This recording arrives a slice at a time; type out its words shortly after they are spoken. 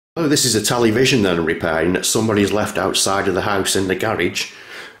Oh, this is a television that I'm repairing that somebody's left outside of the house in the garage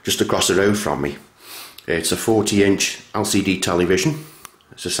just across the road from me. It's a 40-inch LCD television.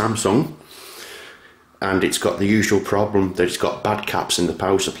 It's a Samsung, and it's got the usual problem that it's got bad caps in the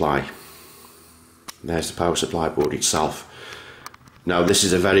power supply. There's the power supply board itself. Now, this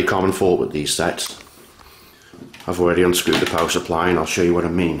is a very common fault with these sets. I've already unscrewed the power supply and I'll show you what I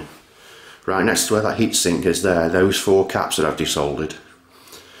mean. Right next to where that heatsink is there, those four caps that I've desoldered.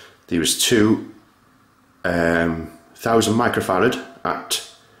 There was two 1000 microfarad at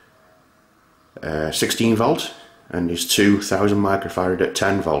 16 volt, and there's 2000 microfarad at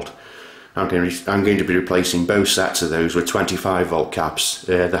 10 volt. I'm going to be replacing both sets of those with 25 volt caps,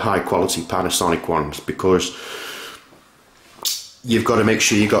 the high quality Panasonic ones, because you've got to make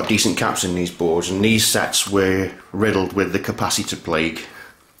sure you've got decent caps in these boards, and these sets were riddled with the capacitor plague.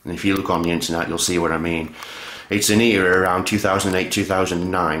 And if you look on the internet, you'll see what I mean. It's an era around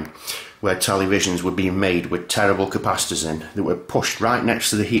 2008-2009 where televisions were being made with terrible capacitors in that were pushed right next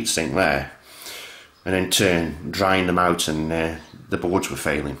to the heatsink there, and in turn drying them out, and the boards were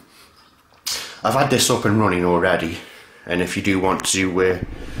failing. I've had this up and running already, and if you do want to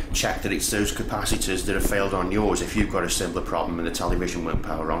check that it's those capacitors that have failed on yours, if you've got a similar problem and the television won't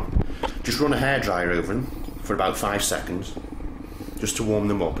power on, just run a hairdryer over them for about 5 seconds just to warm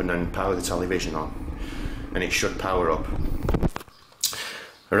them up, and then power the television on, and it should power up.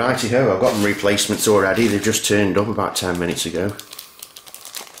 Righty-ho, I've got them replacements already. They've just turned up about 10 minutes ago.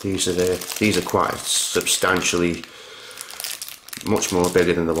 These are quite substantially much more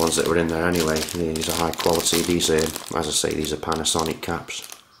bigger than the ones that were in there anyway. These are high quality. These are, as I say, these are Panasonic caps.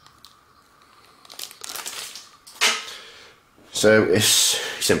 So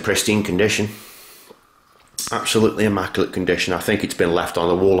it's in pristine condition. Absolutely immaculate condition. I think it's been left on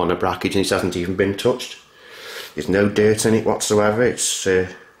the wall on a bracket and it hasn't even been touched. There's no dirt in it whatsoever. It's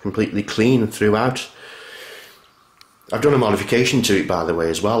completely clean throughout. I've done a modification to it, by the way,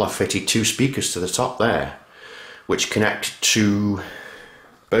 as well. I've fitted 2 speakers to the top there, which connect to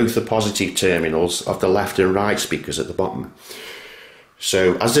both the positive terminals of the left and right speakers at the bottom.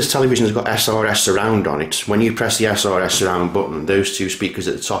 So as this television has got SRS surround on it, when you press the SRS surround button, those 2 speakers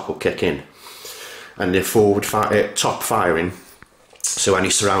at the top will kick in, and they're top firing, so any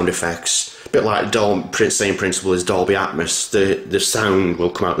surround effects, a bit like same principle as Dolby Atmos, the sound will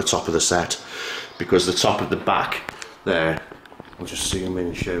come out the top of the set, because the top of the back there, I'll just zoom in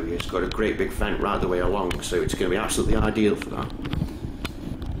and show you, it's got a great big vent right the way along, so it's going to be absolutely ideal for that.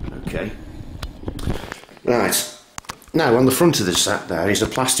 Okay, right, now on the front of the set there is a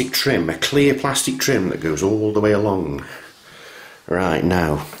plastic trim, a clear plastic trim that goes all the way along. Right,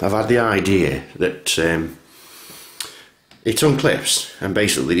 now I've had the idea that it unclips, and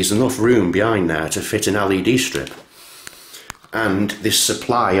basically there's enough room behind there to fit an LED strip and this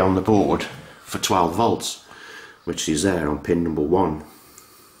supply on the board for 12 volts, which is there on pin number 1.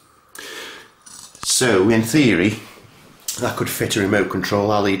 So in theory that could fit a remote control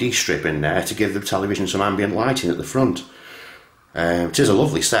LED strip in there to give the television some ambient lighting at the front. It is a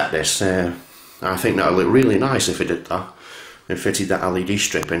lovely set, this. I think that would look really nice if it did that and fitted that LED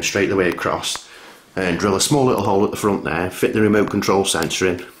strip in straight the way across, and drill a small little hole at the front there, fit the remote control sensor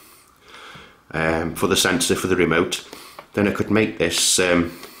in for the sensor for the remote. Then I could make this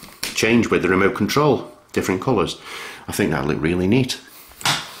change with the remote control, different colours. I think that would look really neat.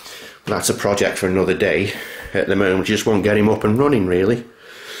 But that's a project for another day. At the moment, just won't get him up and running really.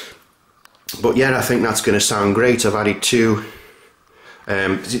 But yeah, I think that's going to sound great. I've added 2.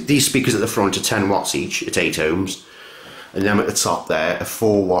 These speakers at the front are 10 watts each at 8 ohms, and them at the top there are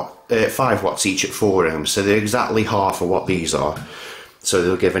 5 watts each at 4 ohms. So they're exactly half of what these are. So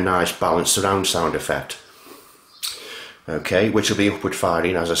they'll give a nice balanced surround sound effect. Okay, which will be upward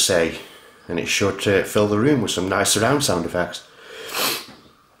firing, as I say, and it should fill the room with some nice surround sound effects.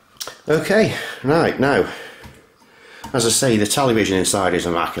 Okay, right, now, as I say, the television inside is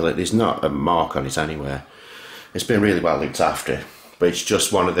immaculate. There's not a mark on it anywhere. It's been really well looked after, but it's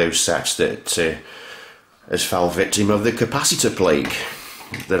just one of those sets that has fell victim of the capacitor plague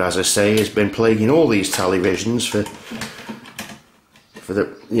that, as I say, has been plaguing all these televisions for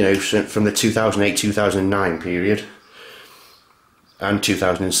the, you know, from the 2008-2009 period, and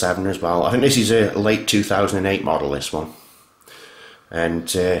 2007 as well. I think this is a late 2008 model, this one,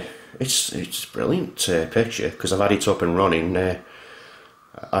 and it's a brilliant picture, because I've had it up and running, as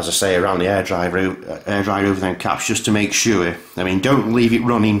I say, around the air dryer over them caps, just to make sure. I mean, don't leave it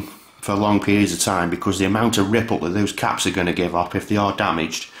running for long periods of time, because the amount of ripple that those caps are going to give up if they are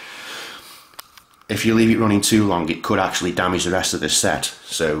damaged, if you leave it running too long, it could actually damage the rest of the set.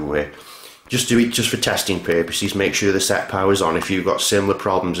 So just do it just for testing purposes. Make sure the set power's on if you've got similar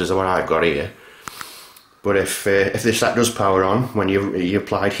problems as what I've got here. But if the set does power on when you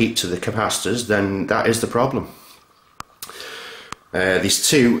applied heat to the capacitors, then that is the problem. These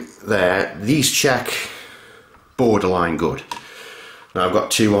two there, these check borderline good. Now I've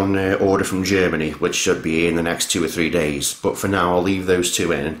got two on order from Germany, which should be in the next 2 or 3 days, but for now I'll leave those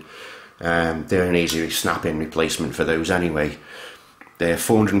two in. They're an easy snap-in replacement for those anyway. They're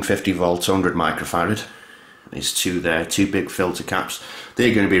 450 volts, 100 microfarad. There's two there, two big filter caps.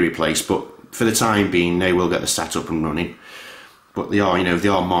 They're going to be replaced, but for the time being they will get the set up and running. But they are, they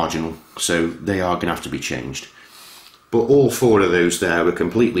are marginal, so they are going to have to be changed. But all 4 of those there were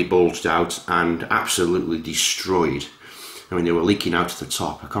completely bulged out and absolutely destroyed. I mean, they were leaking out at the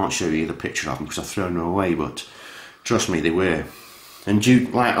top. I can't show you the picture of them because I've thrown them away, but trust me, they were. And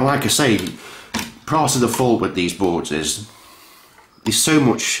like I say, part of the fault with these boards is there's so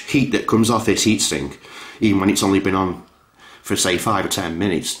much heat that comes off this heatsink, even when it's only been on for say 5 or 10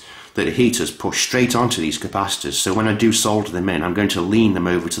 minutes, that the heaters push straight onto these capacitors. So when I do solder them in, I'm going to lean them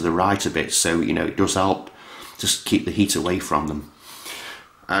over to the right a bit, so it does help just keep the heat away from them.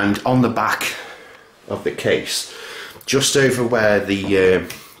 And on the back of the case, just over where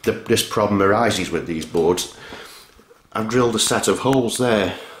this problem arises with these boards, I've drilled a set of holes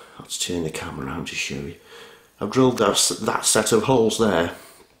there. Let's turn the camera around to show you. I've drilled that set of holes there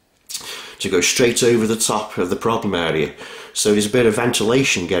to go straight over the top of the problem area, so there's a bit of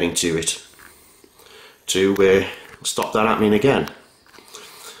ventilation getting to it to stop that happening again.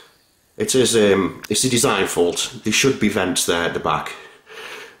 It's a design fault. There should be vents there at the back,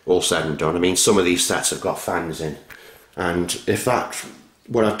 all said and done. I mean, some of these sets have got fans in, and if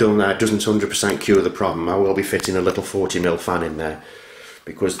what I've done there doesn't 100% cure the problem, I will be fitting a little 40mm fan in there,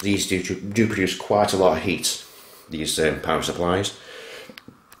 because these do produce quite a lot of heat, these power supplies.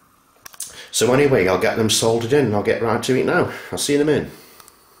 So anyway, I'll get them soldered in and I'll get right to it now. I'll see them in.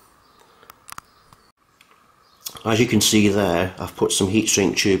 As you can see there, I've put some heat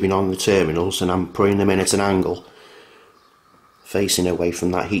shrink tubing on the terminals and I'm putting them in at an angle, facing away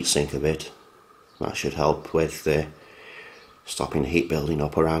from that heatsink a bit. That should help with stopping the heat building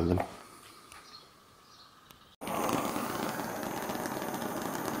up around them.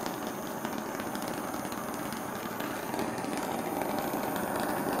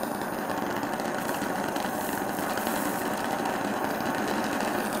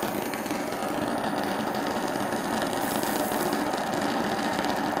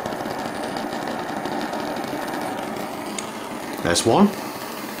 There's one.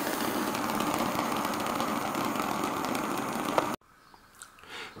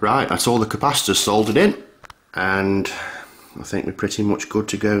 Right, that's all the capacitors soldered in, and I think we're pretty much good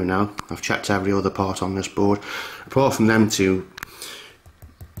to go now. I've checked every other part on this board, apart from them two,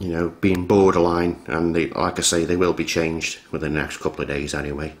 being borderline, and like I say, they will be changed within the next couple of days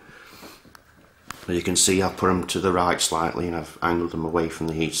anyway. But you can see I've put them to the right slightly and I've angled them away from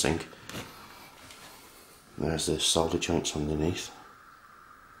the heatsink. There's the solder joints underneath.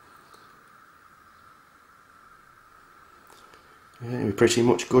 Yeah, we're pretty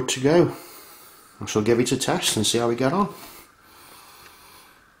much good to go. I shall give it a test and see how we get on.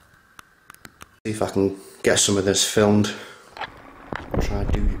 See if I can get some of this filmed. I'll try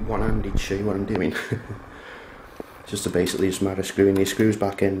to do one-handed, show you what I'm doing. Just a matter of screwing these screws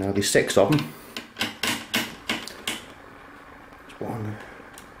back in now. There's 6 of them. One.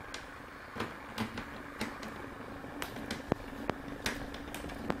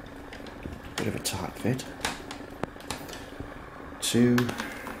 Bit of a tight fit. 2, 3,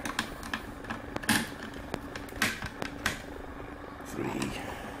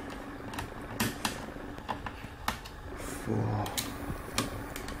 4,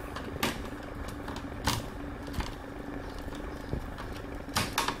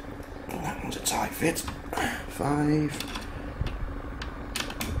 that one's a tight fit. 5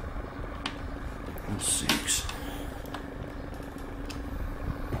 and 6.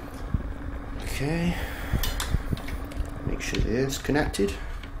 Okay. Make sure it is connected.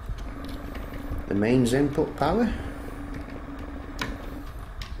 The mains input power.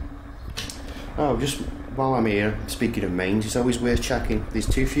 Oh, just while I'm here, speaking of mains, it's always worth checking. There's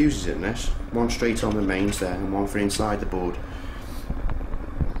 2 fuses in this. One straight on the mains there and one for inside the board.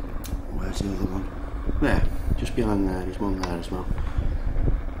 Where's the other one? There, just behind there. There's one there as well.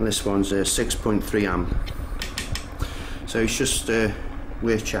 And this one's 6.3 amp. So it's just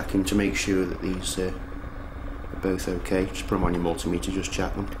worth checking to make sure that these are both okay. Just put them on your multimeter, just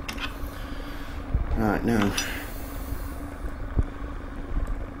check them. Right, now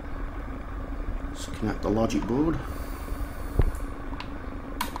let's connect the logic board.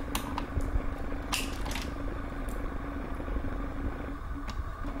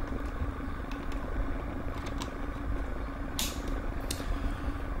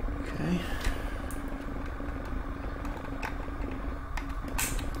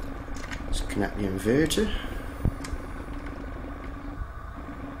 connect the inverter.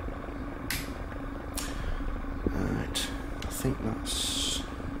 Right, I think that's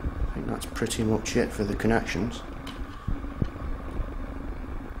pretty much it for the connections.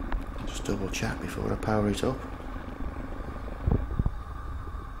 Just double check before I power it up.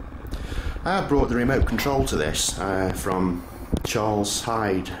 I brought the remote control to this from Charles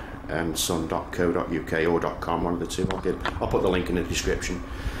Hyde and son.co.uk or .com, one of the two. I'll put the link in the description.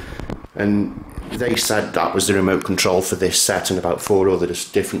 And they said that was the remote control for this set and about 4 other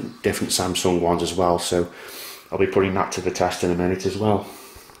different Samsung ones as well. So I'll be putting that to the test in a minute as well.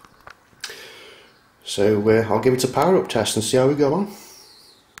 So I'll give it a power up test and see how we go on.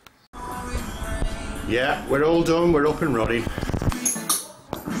 Yeah, we're all done. We're up and running.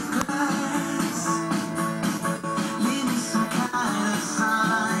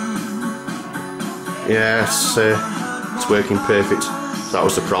 Yeah, it's working perfect. That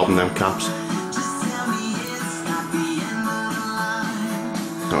was the problem, them caps.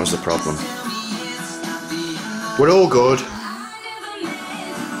 That was the problem. We're all good.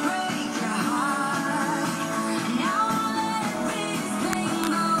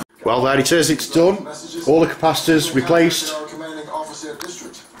 Well, there it is, it's done. All the capacitors replaced.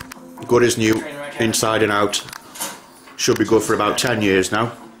 Good as new, inside and out. Should be good for about 10 years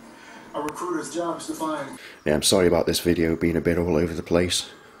now. Yeah, I'm sorry about this video being a bit all over the place.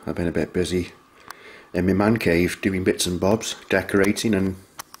 I've been a bit busy in my man cave doing bits and bobs, decorating and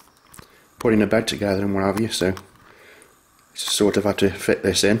putting a bed together and what have you, so just sort of had to fit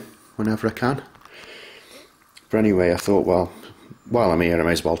this in whenever I can. But anyway, I thought, well, while I'm here I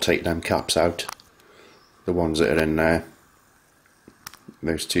may as well take them caps out, the ones that are in there,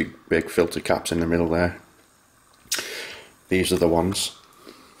 those two big filter caps in the middle there. These are the ones.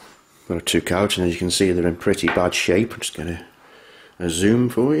 Got a took out, and as you can see they're in pretty bad shape. I'm just going to zoom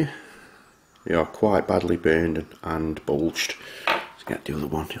for you. They are quite badly burned and bulged. Let's get the other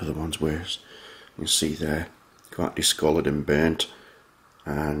one. The other one's worse. You can see they're quite discoloured and burnt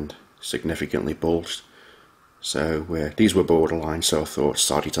and significantly bulged. So these were borderline, so I thought,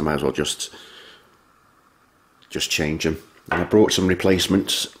 sod it, I might as well just change them. And I brought some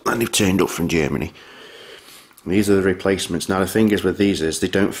replacements, and they've turned up from Germany. These are the replacements. Now the thing is with these is they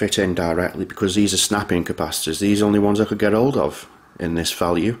don't fit in directly because these are snapping capacitors. These are the only ones I could get hold of in this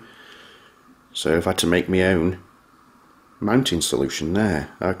value. So I've had to make my own mounting solution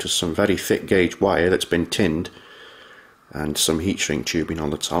there out of some very thick gauge wire that's been tinned and some heat shrink tubing on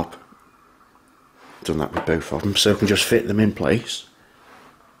the top. Done that with both of them so I can just fit them in place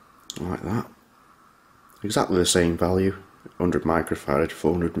like that. Exactly the same value, 100 microfarad,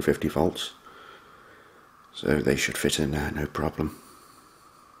 450 volts. So they should fit in there, no problem.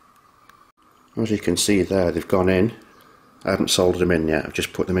 As you can see there, they've gone in. I haven't soldered them in yet, I've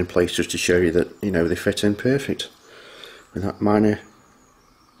just put them in place just to show you that, you know, they fit in perfect. With that minor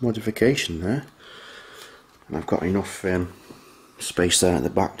modification there. And I've got enough space there at the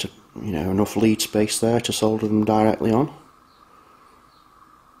back to, you know, enough lead space there to solder them directly on.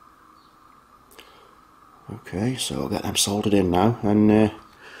 Okay, so I'll get them soldered in now, and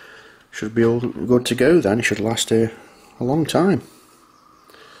should be all good to go then. It should last a long time.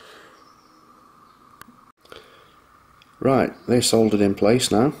 Right, they're soldered in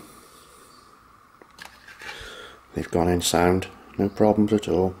place now. They've gone in sound, no problems at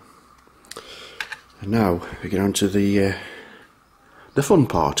all. And now we get on to the fun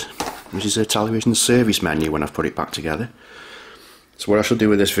part, which is a television service menu when I've put it back together. So what I shall do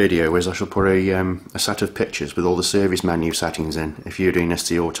with this video is I shall put a set of pictures with all the service menu settings in. If you're doing this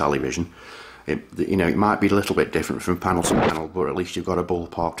to your television, you know, it might be a little bit different from panel to panel, but at least you've got a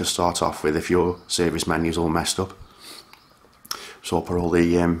ballpark to start off with if your service menu's all messed up. So I'll put all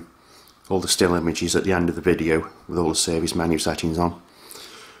the still images at the end of the video with all the service menu settings on.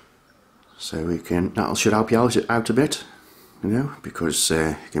 So that should help you out a bit, you know, because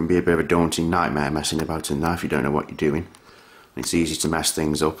it can be a bit of a daunting nightmare messing about in there if you don't know what you're doing. It's easy to mess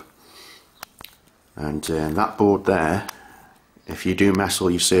things up. And that board there, if you do mess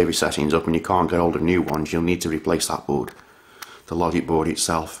all your service settings up and you can't get hold of new ones, you'll need to replace that board. The logic board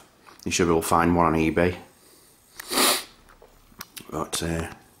itself. You should be able to find one on eBay. But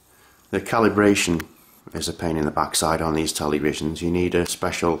the calibration is a pain in the backside on these televisions. You need a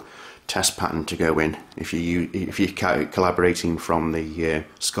special test pattern to go in. If you're collaborating from the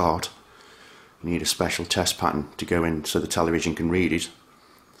SCART, you need a special test pattern to go in so the television can read it.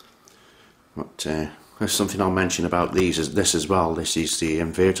 But there's something I'll mention about this as well. This is the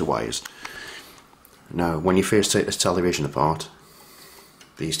inverter wires. Now, when you first take this television apart,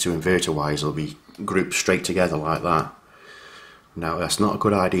 these two inverter wires will be grouped straight together like that. Now, that's not a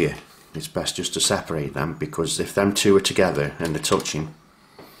good idea. it's best just to separate them, because if them two are together and they're touching,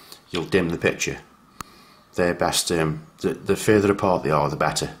 you'll dim the picture. They're best, the further apart they are, the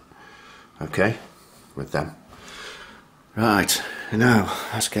better. Okay, with them. Right, now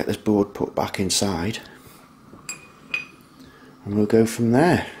let's get this board put back inside and we'll go from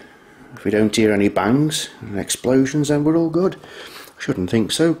there. If we don't hear any bangs and explosions, then we're all good. Shouldn't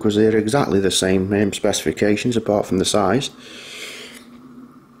think so, because they're exactly the same specifications apart from the size.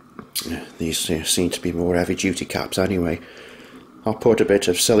 These seem to be more heavy duty caps anyway. I'll put a bit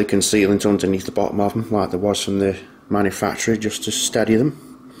of silicone sealant underneath the bottom of them, like there was from the manufacturer, just to steady them.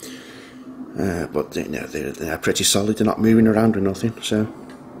 But you know, they're pretty solid, they're not moving around or nothing. So,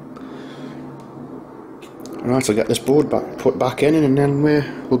 right, I'll get this board put back in, and then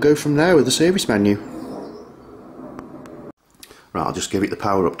we'll go from there with the service menu. Right, I'll just give it the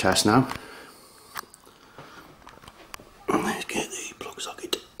power up test now. Let's get the plug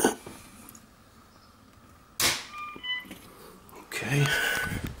socket. Okay.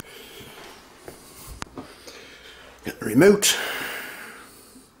 Get the remote.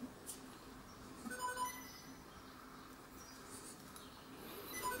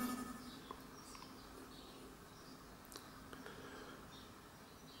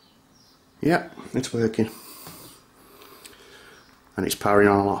 Yeah, it's working. And it's powering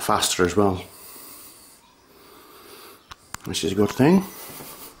on a lot faster as well, which is a good thing.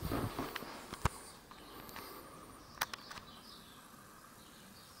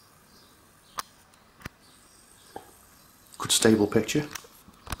 Good stable picture.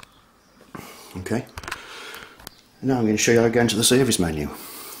 Okay, now I'm going to show you how to get into the service menu.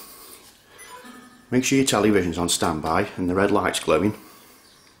 Make sure your television's on standby and the red light's glowing.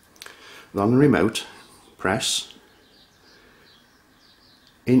 And on the remote, press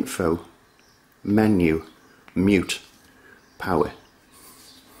Info, Menu, Mute, Power.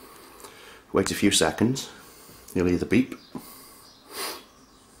 Wait a few seconds, you'll hear the beep.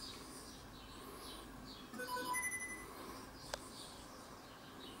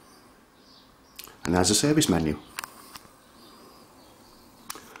 And there's the service menu.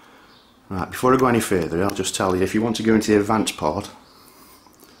 Right, before I go any further, I'll just tell you, if you want to go into the advanced part,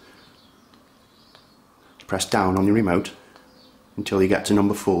 press down on your remote until you get to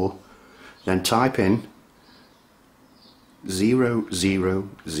number 4, then type in 0000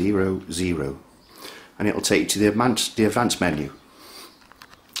 and it'll take you to the advanced menu.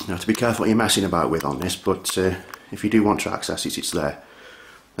 Now, to be careful what you're messing about with on this, but if you do want to access it, it's there.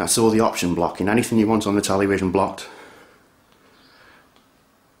 That's all the option blocking. Anything you want on the television blocked,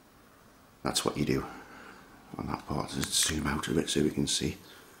 that's what you do on that part. Let's zoom out a bit so we can see.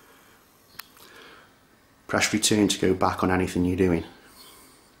 Press return to go back on anything you're doing.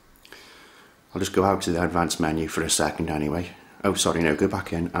 I'll just go out to the advanced menu for a second anyway. Oh, sorry, no, go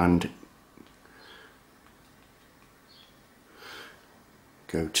back in and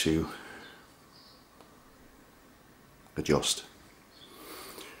go to adjust.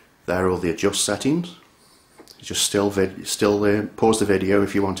 There are all the adjust settings. Just still pause the video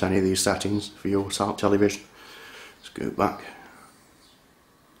if you want any of these settings for your television. Let's go back.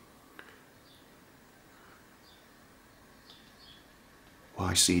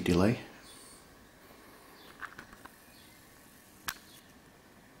 YC delay.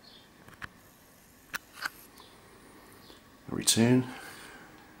 Return.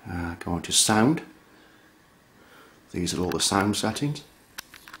 Go on to sound. These are all the sound settings.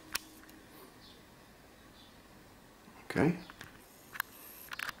 Okay.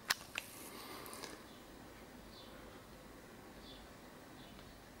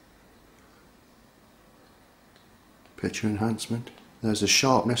 Picture enhancement. There's the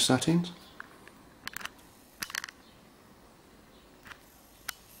sharpness settings.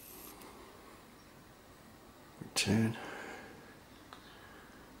 Return.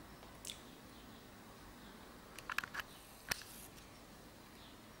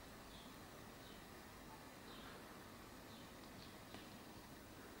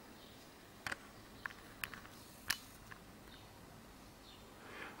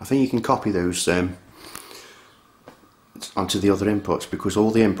 I think you can copy those onto the other inputs, because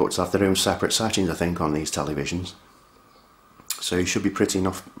all the inputs have their own separate settings, I think, on these televisions. So you should be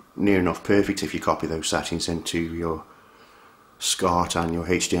near enough perfect if you copy those settings into your SCART and your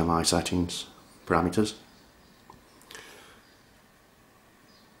HDMI settings parameters.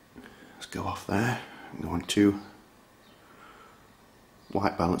 Let's go off there and go on to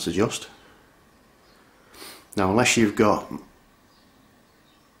white balance adjust. Now, unless you've got,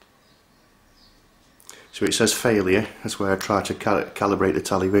 so it says failure, that's where I try to calibrate the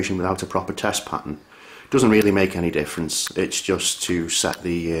television without a proper test pattern. Doesn't really make any difference, it's just to set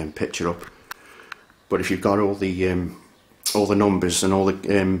the picture up. But if you've got all the numbers and all the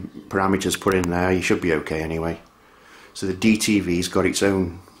parameters put in there, you should be okay anyway. So the DTV's got its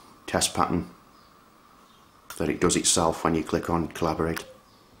own test pattern that it does itself when you click on calibrate.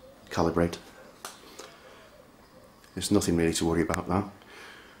 There's nothing really to worry about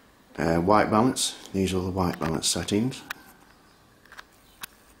that. White balance, these are the white balance settings.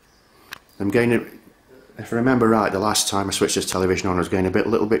 I'm getting it, if I remember right, the last time I switched this television on I was getting a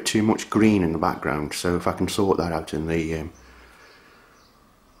little bit too much green in the background, so if I can sort that out in the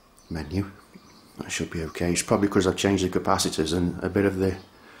menu, that should be okay. It's probably because I've changed the capacitors and a bit of the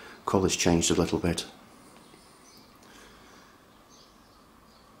colours changed a little bit.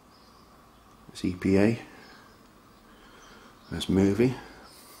 It's EPA, there's movie.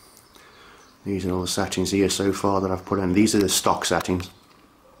 These are all the settings here so far that I've put in. These are the stock settings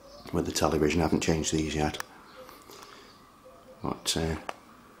with the television. I haven't changed these yet. But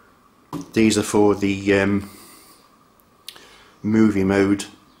these are for the movie mode,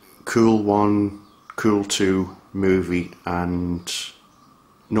 cool 1, cool 2, movie and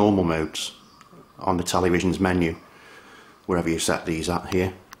normal modes on the television's menu, wherever you set these at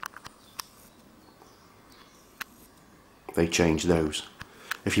here. They change those.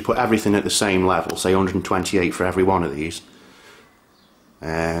 If you put everything at the same level, say 128 for every one of these,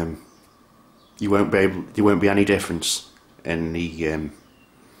 there won't be any difference in the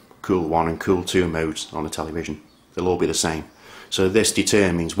cool 1 and cool 2 modes on the television. They'll all be the same. So this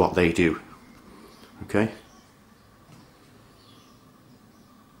determines what they do. Okay?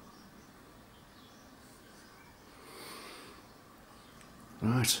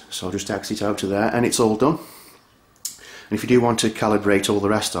 Right, so I'll just exit out of there and it's all done. And if you do want to calibrate all the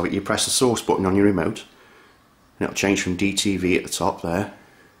rest of it, you press the source button on your remote and it'll change from DTV at the top there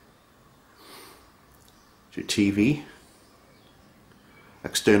to TV,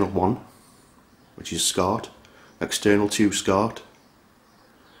 external 1, which is SCART, external 2 SCART,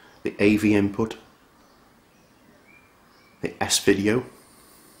 the AV input, the S video,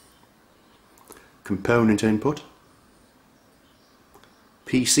 component input,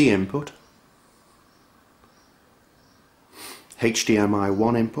 PC input, HDMI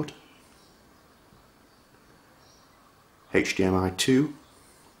 1 input, HDMI 2,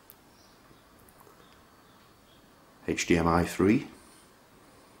 HDMI 3,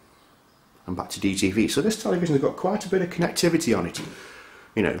 and back to DTV. So this television has got quite a bit of connectivity on it.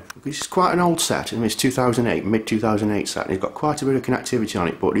 You know, this is quite an old set, I mean, it's 2008, mid-2008 set, and it's got quite a bit of connectivity on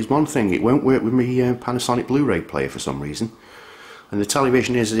it, but there's one thing, it won't work with my Panasonic Blu-ray player for some reason. And the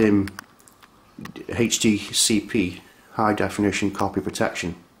television is HDCP, High Definition Copy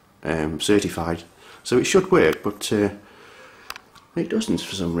Protection, certified, so it should work, but it doesn't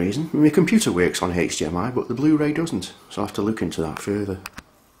for some reason. I mean, my computer works on HDMI, but the Blu-ray doesn't, so I'll have to look into that further.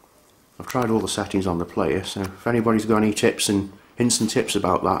 I've tried all the settings on the player, so if anybody's got any tips and hints and tips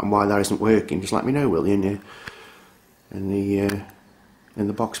about that and why that isn't working, just let me know, will you, in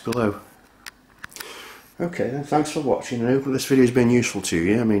the box below. Okay then, thanks for watching. I hope this video has been useful to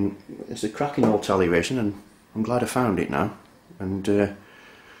you. I mean, it's a cracking old television and I'm glad I found it now. And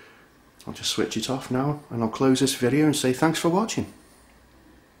I'll just switch it off now and I'll close this video and say thanks for watching.